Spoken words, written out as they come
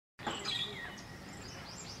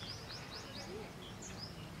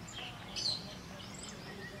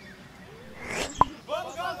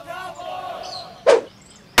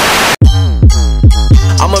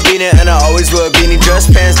always wear a beanie. Dress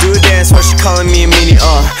pants, do a dance while she calling me a meanie.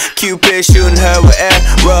 Cupid shooting her with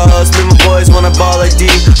arrows. Me and my boys wanna ball like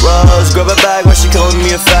D-Rose. Grab a bag while she calling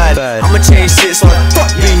me a fad. I'ma change shit so I fuck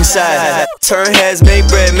being sad. Turn heads, make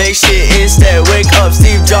bread, make shit instead. Wake up,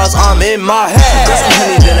 Steve Jobs, I'm in my head. Got some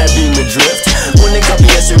honey, then I beam the drift. When they copy,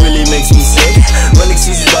 yes, it really makes me sick. Running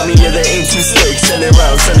seasons by me, yeah, they ain't too slick. Send it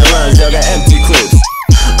round, y'all got empty clips.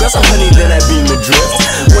 Got some honey, then I beam the drift.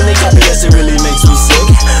 When they copy, yes, it really makes me sick.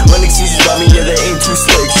 Running seasons by me, yeah, they ain't too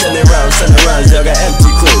slick. Send it round, y'all got empty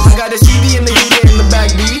clips. I got a CD in the heater in the back,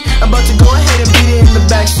 baby. I'm about to go ahead and beat it in the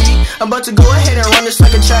backseat. I'm about to go ahead and run this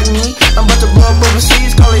like a track meet. I'm about to blow up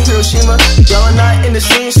overseas, call it Hiroshima. Y'all are not in the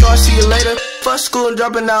scene, so I'll see you later. Fuck school and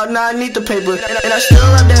dropping out, now I need the paper. And I still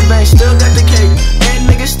rock that bank, still got the cake. And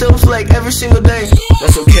niggas still flake every single day.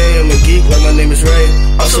 That's okay, I'm a geek like my name is Ray.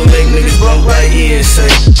 Also make niggas bump like Yian say.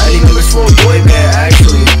 I need numbers for a boy band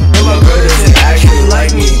actually. And my girl doesn't actually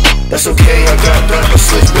like me. That's okay, I got a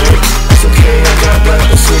switchblade. That's okay, I got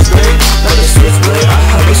a switchblade. Not a switchblade, I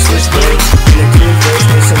have a switchblade. In a green face,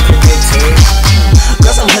 make some picket tape.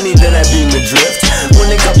 Got some honey, then I beam the drift. When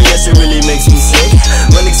they copy, yes, it really makes me sick.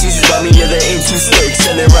 Running seasons by me, yeah, they ain't too slick.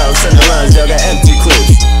 Send it round, y'all got empty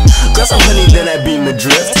clips. Got some honey, then I beam the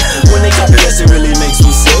drift. When they copy, yes, it really makes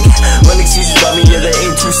me sick. Running seasons by me, yeah, they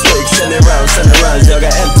ain't too slick. Send it round, y'all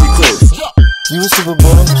got empty clips. You a super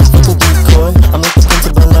boy, like a decoy. I'm like the prince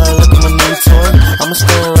of Bel-Air, like I'm a new toy. I'ma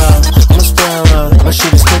stay around, my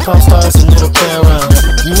shit is K-pop stars and it'll play around.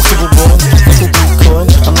 You a super boy, like a decoy.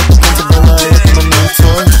 I'm like the prince of Bel-Air, like I'm a new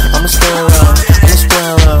toy. I'ma stay around,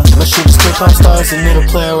 my shit is K-pop stars and it'll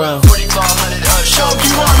play around. 4500 show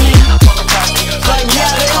you want me. Like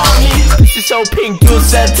yeah, they on me. It's so pink, blue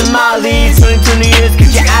set tamales. 22 years,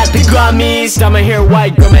 cause you're at the Grammys. Dye my hair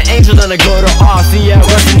white, grow my angel, then I go to Austin. Yeah,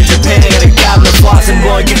 working in Japan, got a cabinet floss and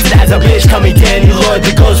boy, gets it as a bitch. Call me Danny Lloyd,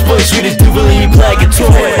 the Ghost Boy, sweetest Jubilee, play like a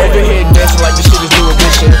toy. Over here dancing like the shit is new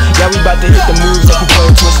edition. Yeah, we bout to hit the moves like we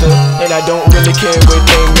playing Twister. And I don't really care what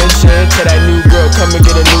they mention. Tell that new girl, come and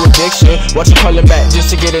get a new addiction. Watch her call it back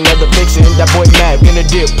just to get another fixin'. That boy mad, gonna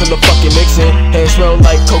dip, pull a fucking mixin'. Hair smell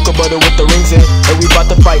like cocoa butter with the rings in. And we bout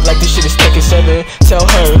to fight like this shit is Tekken 7. Tell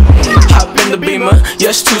her, hop in the Beamer,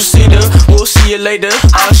 yes, two-seater. We'll see you later,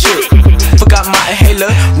 oh shit. Forgot my inhaler,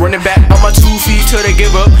 running back on my 2 feet till they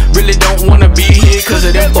give up. Really don't wanna be here cause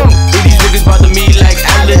of them. These niggas bother me like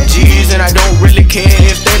allergies. And I don't really care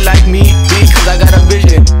if they like me, because I got a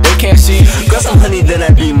vision they can't see. Got some honey, then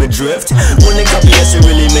I beam adrift. When they copy, yes, it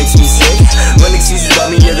really makes me sick. Running seasons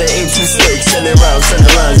by me, yeah, they ain't too slick. Send it round,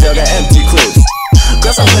 y'all got empty clips.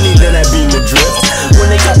 Got some honey, then I beam the drift. When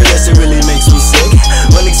they copy, yes, it really makes me sick.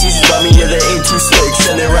 Running seasons by me, yeah, they ain't too slick.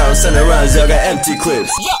 Send it round, y'all got empty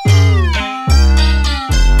clips.